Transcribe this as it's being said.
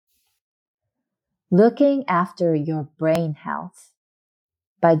Looking After Your Brain Health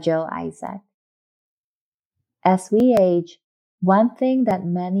by Joe Isaac. As we age, one thing that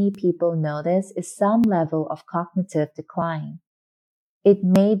many people notice is some level of cognitive decline. It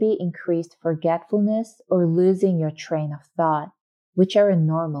may be increased forgetfulness or losing your train of thought, which are a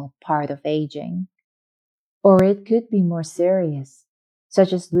normal part of aging. Or it could be more serious,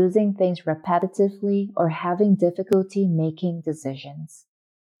 such as losing things repetitively or having difficulty making decisions.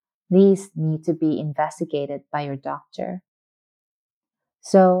 These need to be investigated by your doctor.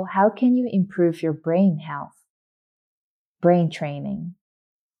 So, how can you improve your brain health? Brain training,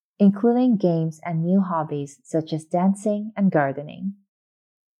 including games and new hobbies such as dancing and gardening.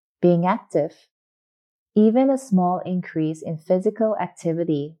 Being active, even a small increase in physical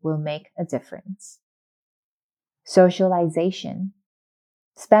activity will make a difference. Socialization,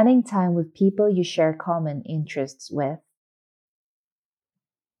 spending time with people you share common interests with.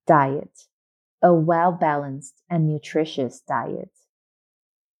 Diet, a well-balanced and nutritious diet.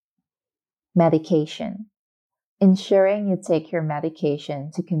 Medication, ensuring you take your medication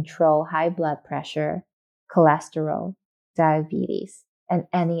to control high blood pressure, cholesterol, diabetes, and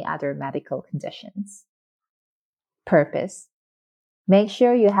any other medical conditions. Purpose, make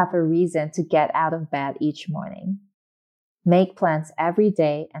sure you have a reason to get out of bed each morning. Make plans every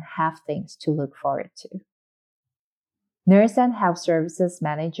day and have things to look forward to. Nurse and Health Services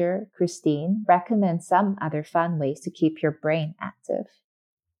Manager Christine recommends some other fun ways to keep your brain active.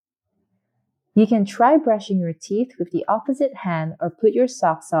 You can try brushing your teeth with the opposite hand or put your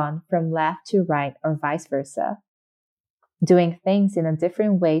socks on from left to right or vice versa. Doing things in a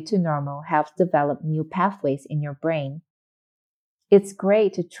different way to normal helps develop new pathways in your brain. It's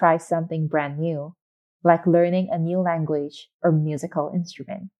great to try something brand new, like learning a new language or musical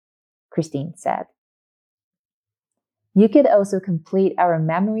instrument, Christine said. You could also complete our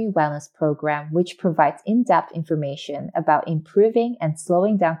Memory Wellness program, which provides in-depth information about improving and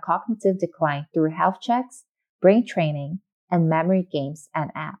slowing down cognitive decline through health checks, brain training, and memory games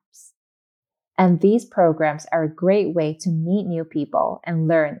and apps. And these programs are a great way to meet new people and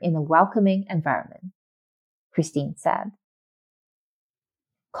learn in a welcoming environment, Christine said.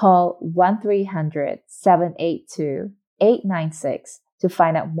 Call 1-300-782-896 to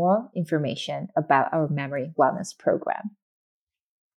find out more information about our Memory Wellness program.